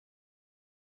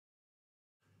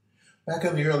Back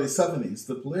in the early 70s,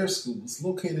 the Blair School was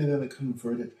located in a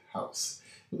converted house.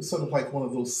 It was sort of like one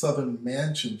of those southern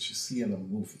mansions you see in a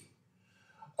movie.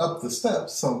 Up the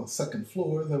steps on the second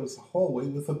floor, there was a hallway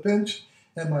with a bench,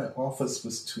 and my office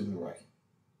was to the right.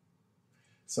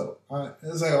 So,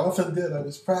 as I often did, I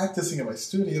was practicing in my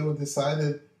studio and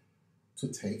decided to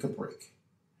take a break.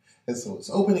 As I was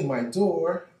opening my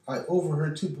door, I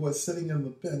overheard two boys sitting on the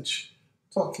bench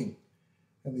talking.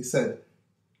 And they said,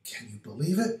 "Can you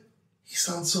believe it? He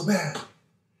sounds so bad.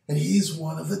 And he's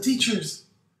one of the teachers."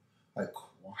 I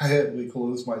quietly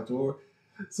closed my door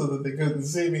so that they couldn't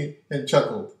see me and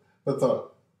chuckled, but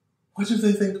thought, what do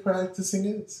they think practicing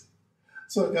is?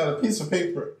 So I got a piece of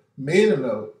paper, made a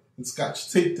note, and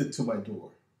scotch taped it to my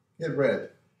door. It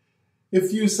read,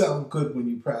 "If you sound good when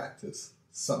you practice,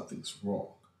 something's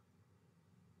wrong."